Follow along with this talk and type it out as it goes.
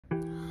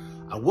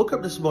I woke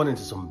up this morning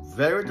to some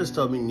very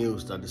disturbing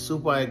news that the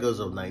Super Eagles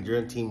of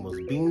Nigerian team was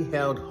being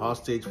held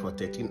hostage for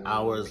 13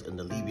 hours in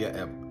the Libya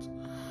airport.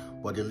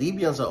 But the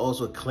Libyans are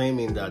also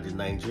claiming that the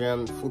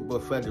Nigerian Football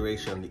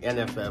Federation, the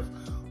NFF,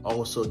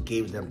 also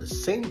gave them the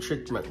same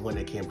treatment when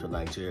they came to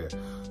Nigeria.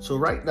 So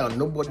right now,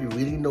 nobody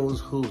really knows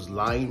who's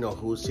lying or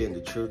who's saying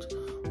the truth.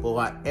 But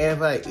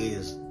whatever it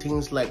is,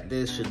 things like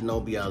this should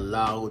not be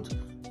allowed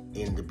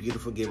in the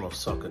beautiful game of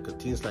soccer,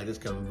 because things like this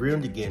can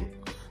ruin the game.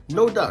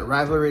 No doubt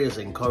rivalry is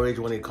encouraged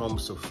when it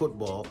comes to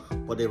football,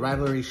 but the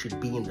rivalry should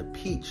be in the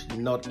pitch,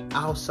 not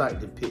outside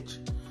the pitch,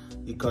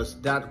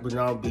 because that would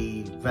now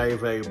be very,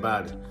 very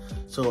bad.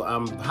 So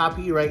I'm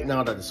happy right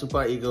now that the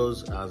Super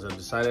Eagles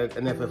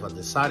NFF has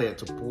decided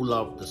to pull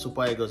up the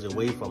Super Eagles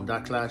away from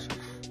that clash,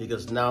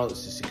 because now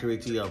it's the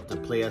security of the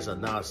players are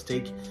now at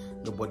stake.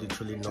 Nobody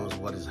truly knows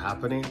what is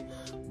happening,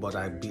 but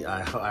I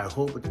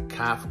hope the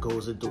CAF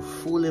goes into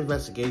full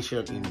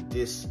investigation in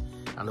this,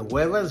 and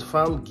whoever is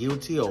found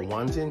guilty or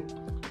wanting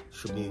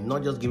should be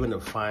not just given a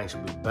fine,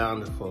 should be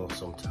banned for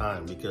some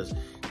time, because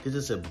this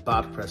is a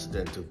bad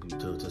precedent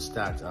to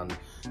start. And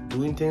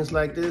doing things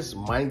like this,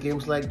 mind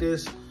games like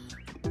this,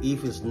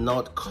 if it's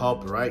not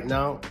caught right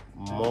now,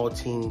 more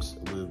teams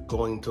will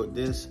go into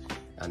this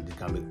and it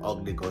can be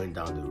ugly going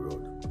down the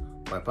road.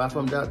 But apart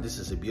from that, this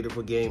is a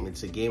beautiful game.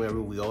 It's a game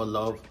we all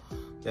love.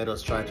 Let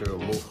us try to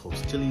remove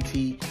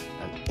hostility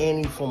and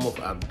any form of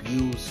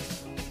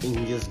abuse in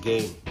this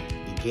game.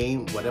 The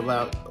game,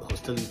 whatever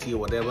hostility or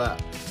whatever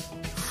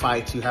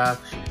fight you have,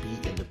 should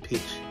be in the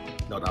pitch,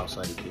 not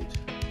outside the pitch.